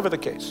 Whatever the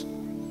case,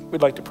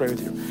 we'd like to pray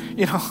with you.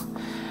 You know,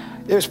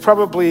 it was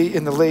probably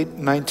in the late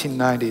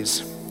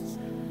 1990s.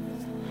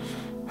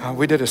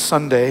 We did a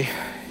Sunday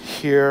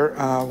here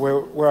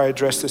where I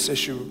addressed this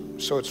issue,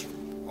 so it's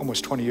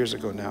almost 20 years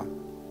ago now.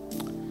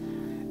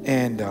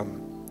 And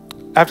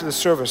after the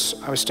service,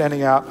 I was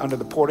standing out under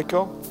the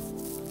portico,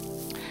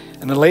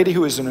 and a lady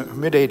who was in her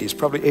mid-80s,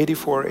 probably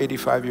 84 or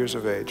 85 years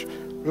of age,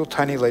 real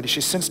tiny lady,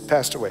 she's since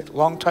passed away,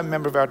 longtime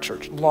member of our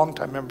church.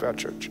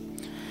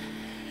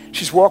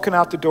 She's walking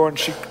out the door, and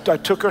I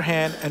took her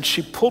hand, and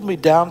she pulled me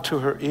down to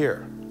her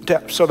ear,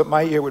 so that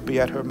my ear would be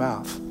at her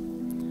mouth.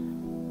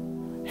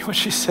 And what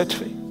she said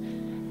to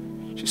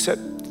me, she said,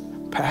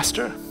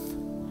 Pastor,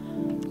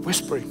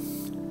 whispering,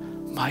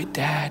 my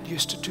dad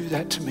used to do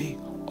that to me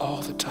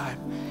all the time,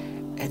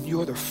 and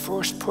you're the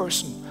first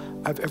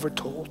person I've ever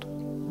told.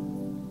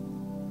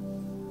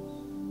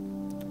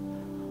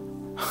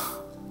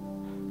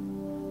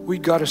 We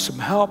got her some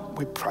help,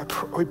 we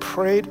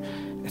prayed,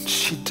 and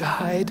she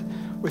died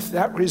with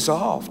that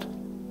resolved.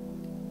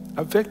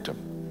 A victim.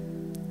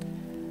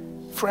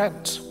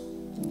 Friends,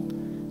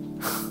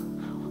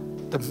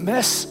 the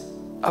mess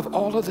of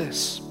all of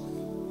this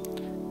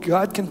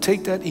God can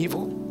take that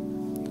evil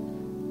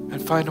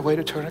and find a way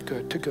to turn it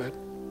good to good.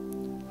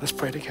 Let's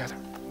pray together.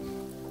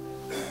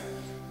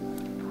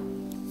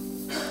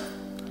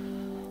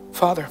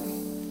 Father,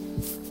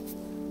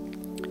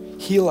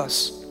 heal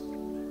us.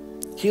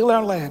 Heal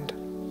our land.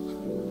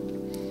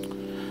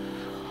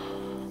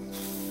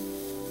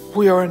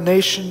 We are a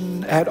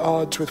nation at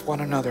odds with one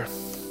another.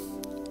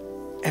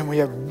 And we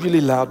have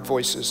really loud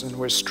voices and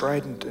we're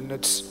strident, and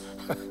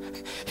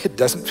it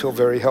doesn't feel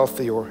very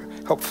healthy or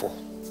helpful.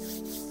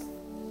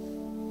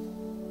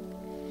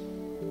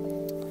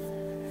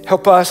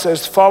 Help us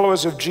as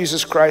followers of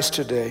Jesus Christ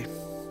today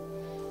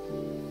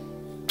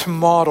to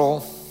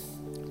model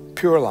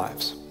pure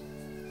lives.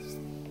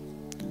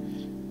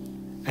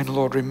 And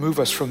Lord, remove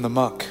us from the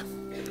muck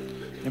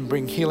and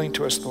bring healing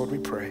to us, Lord, we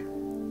pray.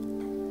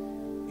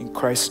 In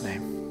Christ's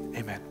name.